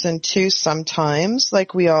intelligent person too sometimes,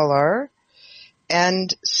 like we all are.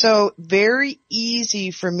 And so very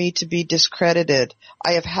easy for me to be discredited.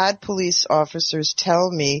 I have had police officers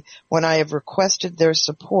tell me when I have requested their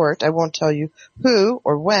support, I won't tell you who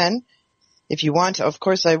or when. If you want to, of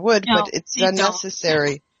course I would, but it's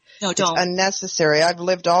unnecessary. No, don't. It's unnecessary. I've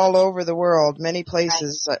lived all over the world, many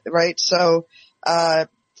places, right? So,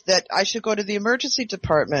 that I should go to the emergency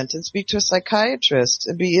department and speak to a psychiatrist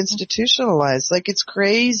and be institutionalized. Like, it's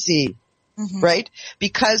crazy. Mm-hmm. Right?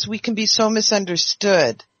 Because we can be so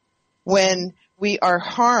misunderstood. When we are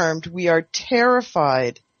harmed, we are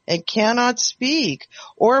terrified and cannot speak.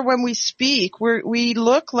 Or when we speak, we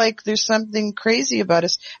look like there's something crazy about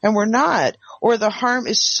us, and we're not. Or the harm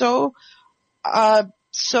is so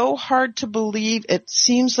hard to believe, it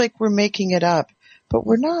seems like we're making it up. but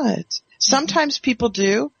we're not. Sometimes people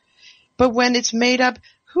do, but when it's made up,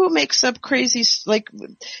 who makes up crazy, like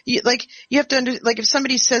you have to if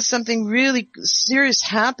somebody says something really serious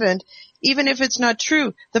happened, even if it's not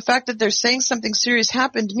true, the fact that they're saying something serious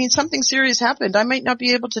happened means something serious happened. I might not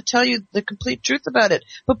be able to tell you the complete truth about it,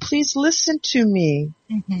 but please listen to me.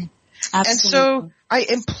 Mm-hmm. And so I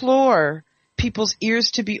implore people's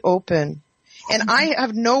ears to be open. And I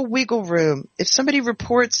have no wiggle room. If somebody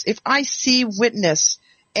reports, if I witness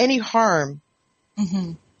any harm,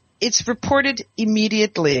 it's reported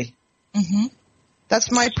immediately.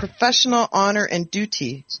 That's my professional honor and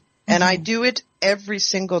duty. And I do it every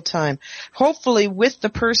single time. Hopefully with the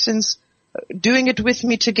persons doing it with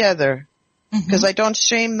me together. Because I don't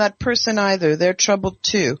shame that person either. They're troubled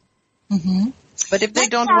too. But if they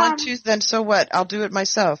don't want to, then so what? I'll do it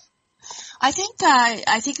myself. I think,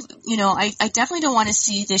 you know, I definitely don't want to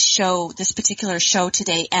see this particular show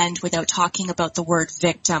today end without talking about the word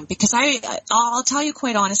victim, because I'll tell you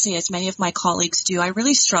quite honestly, as many of my colleagues do, I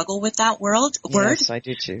really struggle with that word. Yes, I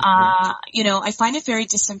do too. You know, I find it very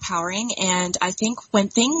disempowering, and I think when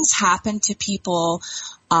things happen to people,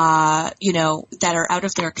 you know, that are out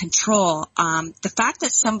of their control, the fact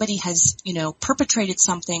that somebody has, you know, perpetrated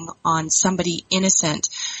something on somebody innocent,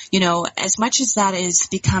 you know, as much as that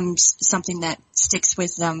becomes something that sticks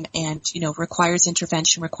with them and, you know, requires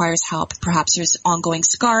intervention, requires help, perhaps there's ongoing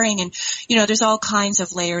scarring, and, you know, there's all kinds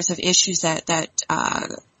of layers of issues that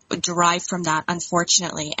derive from that,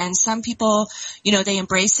 unfortunately. And some people, you know, they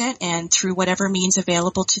embrace it, and through whatever means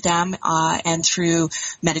available to them, and through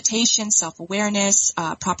meditation, self-awareness,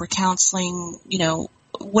 proper counseling, you know,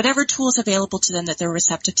 whatever tools available to them that they're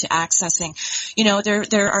receptive to accessing. You know,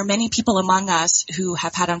 there are many people among us who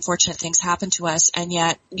have had unfortunate things happen to us, and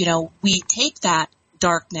yet, you know, we take that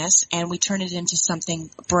darkness and we turn it into something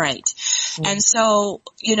bright. And so,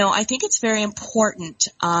 you know, I think it's very important,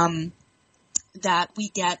 that we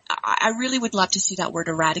get, I really would love to see that word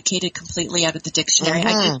eradicated completely out of the dictionary.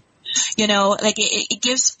 You know, like it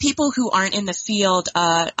gives people who aren't in the field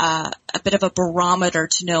a bit of a barometer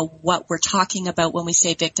to know what we're talking about when we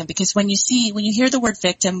say victim, because when you hear the word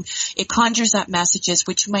victim, it conjures up messages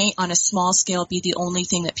which might on a small scale be the only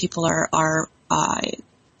thing that people are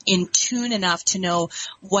in tune enough to know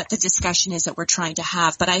what the discussion is that we're trying to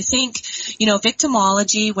have. But I think, you know,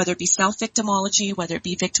 victimology, whether it be self-victimology, whether it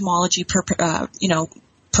be victimology, you know,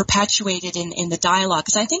 perpetuated in the dialogue,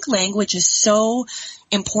 because I think language is so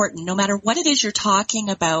important, no matter what it is you're talking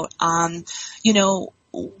about. You know,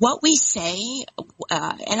 what we say,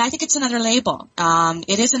 and I think it's another label.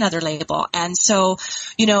 It is another label. And so,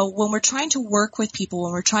 you know, when we're trying to work with people,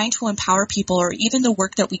 when we're trying to empower people, or even the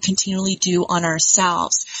work that we continually do on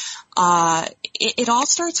ourselves, it all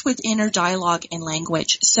starts with inner dialogue and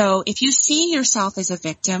language. So if you see yourself as a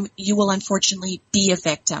victim, you will unfortunately be a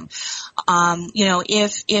victim. You know,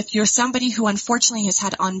 if you're somebody who unfortunately has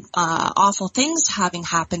had awful things having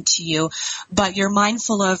happened to you, but you're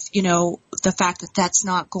mindful of, you know, the fact that that's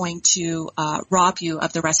not going to rob you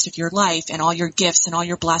of the rest of your life and all your gifts and all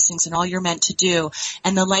your blessings and all you're meant to do,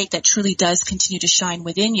 and the light that truly does continue to shine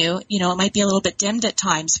within you, you know, it might be a little bit dimmed at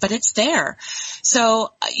times, but it's there.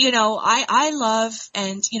 So, you know, I love,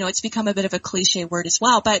 and, you know, it's become a bit of a cliche word as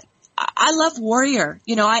well, but I love warrior.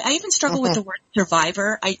 You know, I even struggle with the word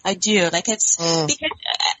survivor. I do. Like it's, because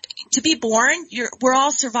to be born, we're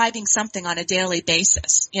all surviving something on a daily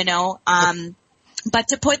basis, you know, but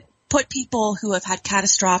to put people who have had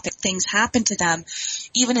catastrophic things happen to them,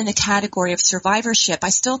 even in the category of survivorship, I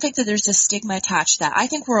still think that there's a stigma attached to that. I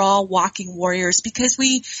think we're all walking warriors because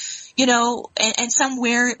we, you know, and some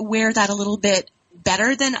wear that a little bit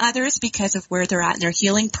better than others because of where they're at in their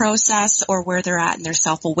healing process, or where they're at in their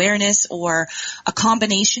self-awareness, or a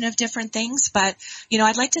combination of different things. But, you know,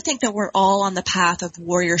 I'd like to think that we're all on the path of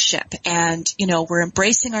warriorship, and, you know, we're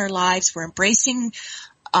embracing our lives, we're embracing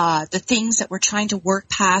the things that we're trying to work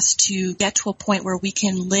past to get to a point where we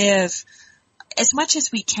can live as much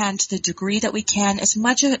as we can, to the degree that we can, as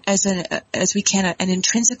much as we can, an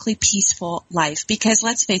intrinsically peaceful life. Because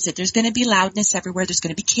let's face it, there's going to be loudness everywhere. There's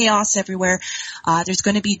going to be chaos everywhere. There's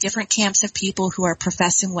going to be different camps of people who are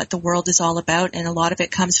professing what the world is all about, and a lot of it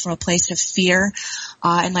comes from a place of fear,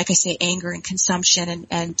 and like I say, anger and consumption,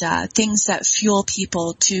 and things that fuel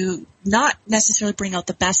people to not necessarily bring out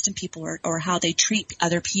the best in people, or how they treat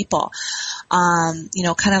other people. You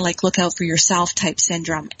know, kind of like look out for yourself type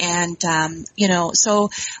syndrome. And, you know, so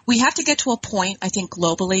we have to get to a point, I think,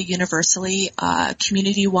 globally, universally,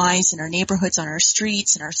 community-wise, in our neighborhoods, on our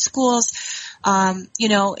streets, in our schools, you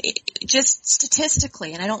know, just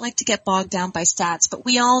statistically, and I don't like to get bogged down by stats, but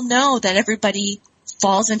we all know that everybody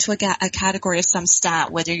falls into a category of some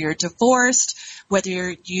stat, whether you're divorced,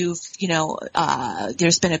 whether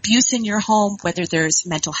there's been abuse in your home, whether there's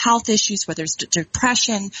mental health issues, whether there's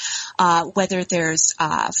depression, whether there's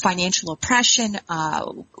financial oppression,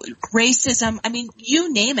 racism. I mean,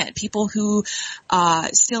 you name it. People who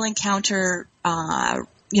still encounter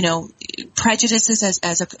prejudices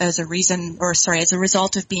as a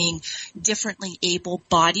result of being differently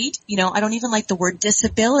able-bodied. I don't even like the word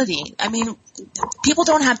disability. I mean, people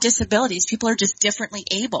don't have disabilities. People are just differently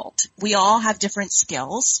abled. We all have different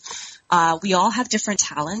skills. We all have different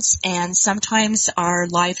talents, and sometimes our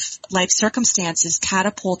life circumstances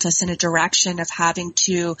catapult us in a direction of having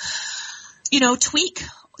to, tweak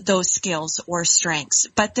those skills or strengths,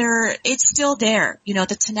 but it's still there.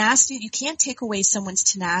 The tenacity, you can't take away someone's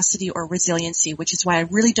tenacity or resiliency, which is why I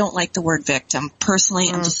really don't like the word victim. Personally,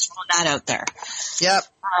 I'm just throwing that out there. Yep.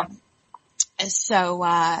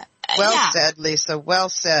 Well said, Lisa. Well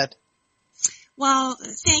said. Well,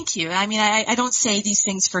 thank you. I mean, I don't say these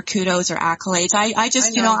things for kudos or accolades. I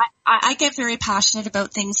just, I get very passionate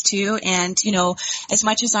about things too. And, as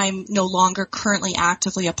much as I'm no longer currently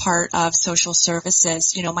actively a part of social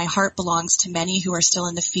services, my heart belongs to many who are still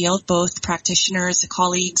in the field, both practitioners,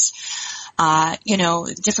 colleagues,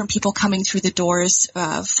 different people coming through the doors,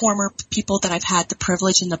 former people that I've had the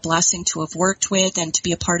privilege and the blessing to have worked with and to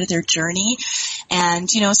be a part of their journey. And,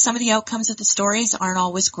 some of the outcomes of the stories aren't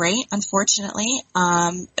always great, unfortunately.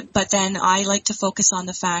 But then I like to focus on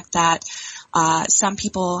the fact that, some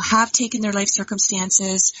people have taken their life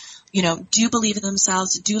circumstances, do believe in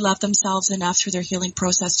themselves, do love themselves enough through their healing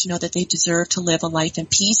process to know that they deserve to live a life in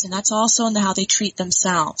peace. And that's also in how they treat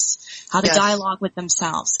themselves, how they dialogue with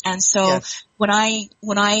themselves. And so when I,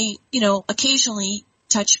 occasionally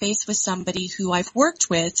touch base with somebody who I've worked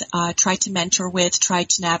with, tried to mentor with, tried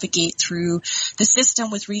to navigate through the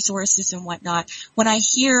system with resources and whatnot, when I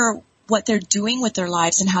hear what they're doing with their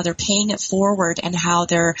lives and how they're paying it forward and how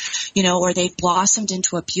they're, or they've blossomed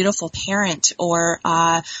into a beautiful parent or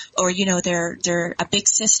they're a big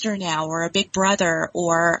sister now or a big brother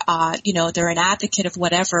or, they're an advocate of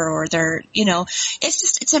whatever or they're,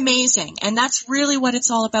 it's amazing. And that's really what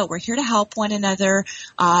it's all about. We're here to help one another,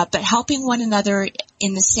 but helping one another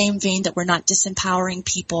in the same vein that we're not disempowering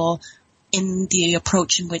people in the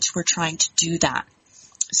approach in which we're trying to do that.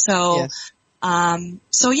 So,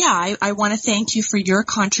 I want to thank you for your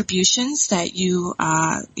contributions that you,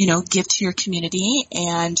 give to your community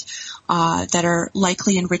and, that are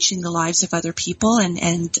likely enriching the lives of other people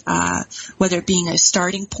and whether it being a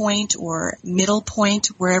starting point or middle point,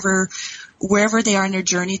 wherever they are in their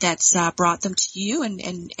journey that's brought them to you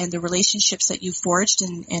and the relationships that you forged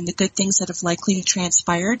and the good things that have likely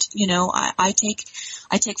transpired.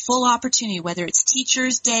 I take full opportunity, whether it's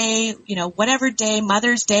Teachers Day, whatever day,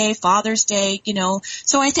 Mother's Day, Father's Day,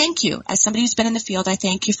 So I thank you. As somebody who's been in the field, I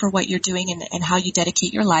thank you for what you're doing and how you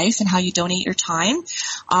dedicate your life and how you donate your time,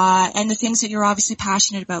 and the things that you're obviously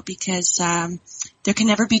passionate about because there can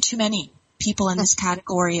never be too many people in this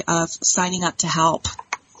category of signing up to help.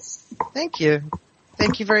 Thank you.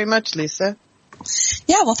 Thank you very much, Lisa.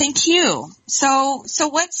 Yeah, well, thank you. So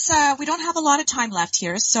what's, we don't have a lot of time left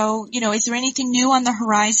here. So, is there anything new on the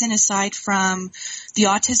horizon aside from the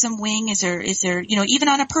autism wing? Is there, even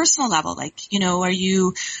on a personal level, like, I'm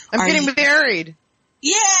getting married.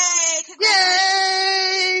 Yay!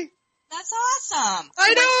 Yay! That's awesome.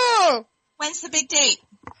 I know. When's the big date?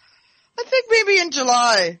 I think maybe in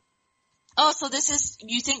July. Oh, so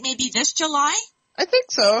you think maybe this July? I think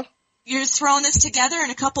so. You're throwing this together in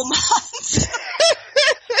a couple months.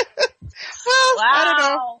 Well, wow. I don't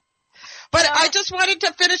know. But I just wanted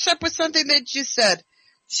to finish up with something that you said.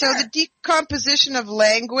 Sure. So the decomposition of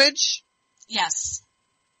language. Yes.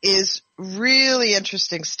 Is really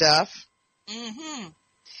interesting stuff. Mm-hmm.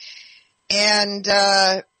 And,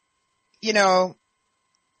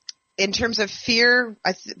 in terms of fear,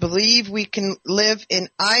 I believe we can live in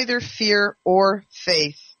either fear or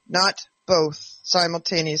faith, not both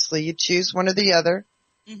simultaneously. You choose one or the other.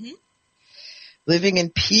 Mm-hmm. Living in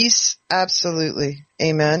peace, absolutely.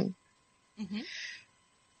 Amen. Mm-hmm.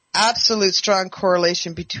 Absolute strong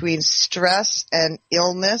correlation between stress and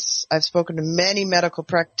illness. I've spoken to many medical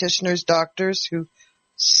practitioners, doctors who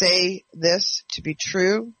say this to be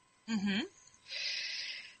true. Mm-hmm.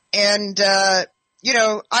 And, I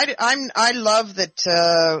love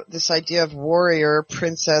that, this idea of warrior,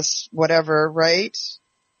 princess, whatever, right?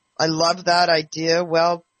 I love that idea.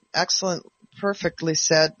 Well, excellent. Perfectly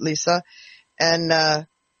said, Lisa. And,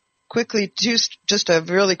 quickly, just a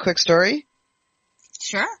really quick story.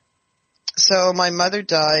 Sure. So my mother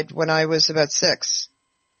died when I was about 6.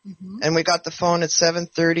 And we got the phone at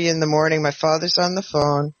 7:30 in the morning. My father's on the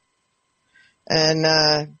phone.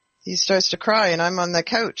 And he starts to cry, and I'm on the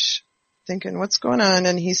couch thinking, what's going on?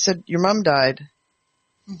 And he said, your mom died.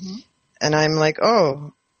 And I'm like,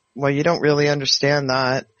 oh, well, you don't really understand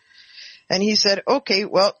that. And he said, okay,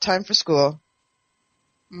 well, time for school.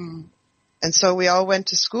 And so we all went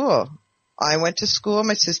to school. I went to school.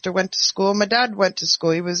 My sister went to school. My dad went to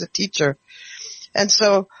school. He was a teacher. And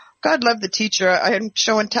so God love the teacher. I had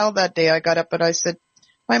show and tell that day. I got up and I said,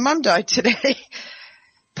 my mom died today.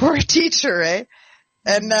 Poor teacher, eh?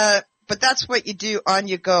 And, but that's what you do on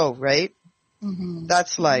you go, right?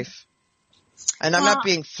 That's life. And I'm not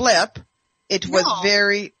being flip. It was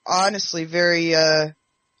very, honestly, very,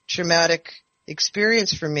 traumatic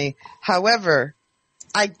experience for me. However,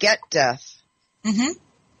 I get death.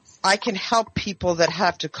 I can help people that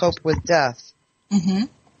have to cope with death.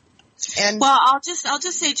 And well, I'll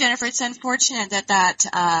just say, Jennifer, it's unfortunate that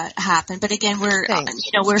happened. But again,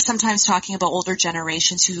 we're sometimes talking about older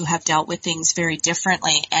generations who have dealt with things very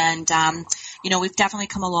differently. And, we've definitely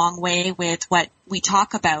come a long way with what we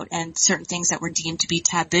talk about and certain things that were deemed to be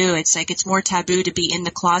taboo. It's like it's more taboo to be in the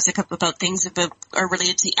closet about things are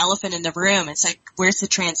related to the elephant in the room. It's like, where's the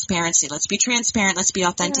transparency? Let's be transparent. Let's be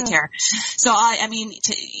authentic here. So,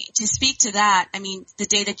 to speak to that, the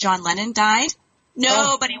day that John Lennon died,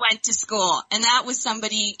 nobody went to school. And that was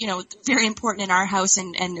somebody, very important in our house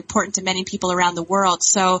and important to many people around the world.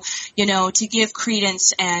 So, to give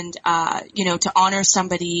credence and, to honor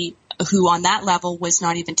somebody who on that level was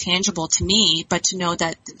not even tangible to me, but to know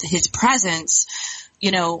that his presence,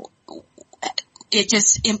 it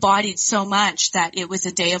just embodied so much that it was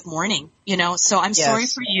a day of mourning, So I'm sorry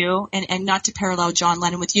for you, and not to parallel John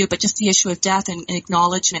Lennon with you, but just the issue of death and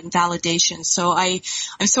acknowledgement and validation. So I'm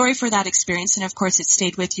sorry for that experience, and of course it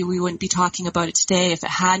stayed with you. We wouldn't be talking about it today if it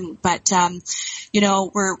hadn't. But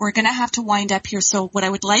we're going to have to wind up here. So what I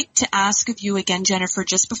would like to ask of you again, Jennifer,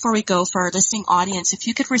 just before we go, for our listening audience, if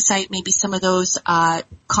you could recite maybe some of those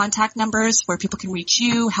contact numbers where people can reach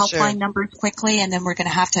you, helpline numbers quickly, and then we're going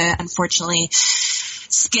to have to unfortunately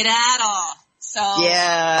skedaddle. So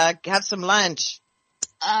yeah, have some lunch.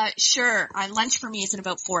 Sure. Lunch for me is in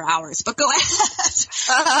about 4 hours, but go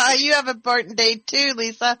ahead. You have a important day too,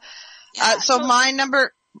 Lisa. Yeah, so my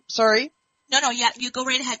number, sorry. No, yeah, you go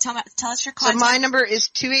right ahead. Tell us your contact. So my number is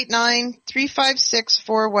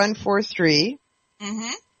 289-356-4143.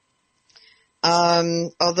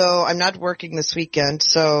 Although I'm not working this weekend,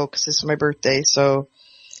 cause this is my birthday, so,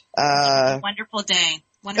 wonderful day.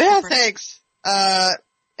 Wonderful yeah, birthday. thanks.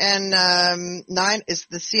 And 9 is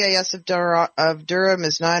the CIS of Durham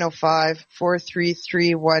is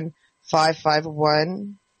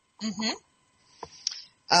 905-433-1551.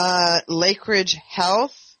 Lakeridge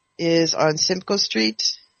Health is on Simcoe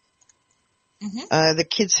Street. The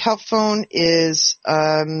kids' help phone is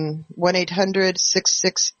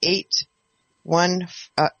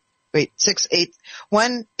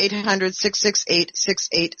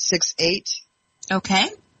 1-800-668-6868. Okay.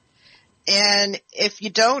 And if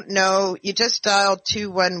you don't know, you just dial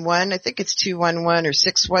 211. I think it's 211 or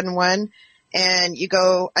 611. And you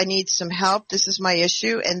go, I need some help. This is my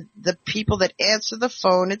issue. And the people that answer the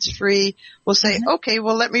phone, it's free, will say, okay,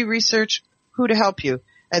 well, let me research who to help you.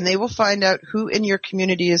 And they will find out who in your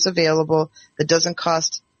community is available that doesn't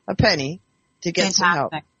cost a penny to get some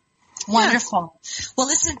help. Wonderful. Well,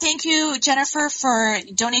 listen, thank you, Jennifer, for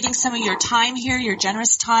donating some of your time here, your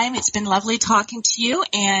generous time. It's been lovely talking to you,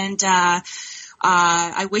 and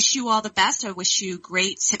I wish you all the best. I wish you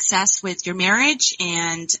great success with your marriage,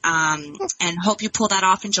 and hope you pull that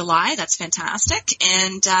off in July. That's fantastic.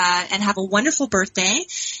 And have a wonderful birthday.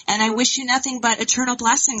 And I wish you nothing but eternal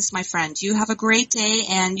blessings, my friend. You have a great day,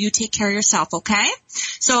 and you take care of yourself, okay?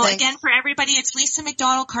 So Thanks. Again, for everybody, it's Lisa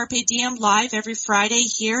McDonald, Carpe Diem, live every Friday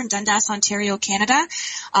here in Dundas, Ontario, Canada.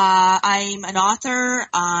 I'm an author.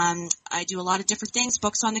 I do a lot of different things,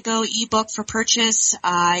 books on the go, ebook for purchase.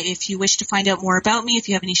 If you wish to find out more about me, if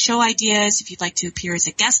you have any show ideas, if you'd like to appear as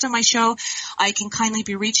a guest on my show, I can kindly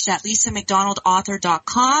be reached at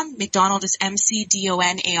lisamcdonaldauthor.com. McDonald is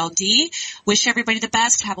McDonald. Wish everybody the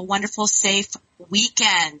best. Have a wonderful, safe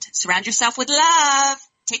weekend. Surround yourself with love.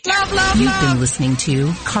 Take care. You've been listening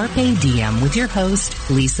to Carpe Diem with your host,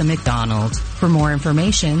 Lisa McDonald. For more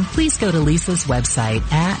information, please go to Lisa's website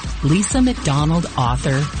at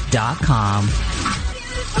lisamcdonaldauthor.com.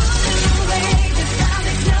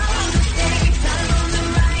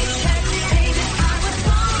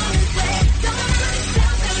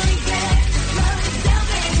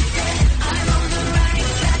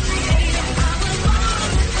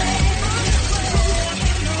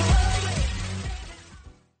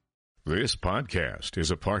 This podcast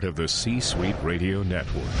is a part of the C-Suite Radio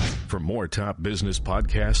Network. For more top business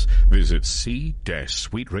podcasts, visit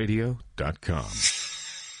c-suiteradio.com.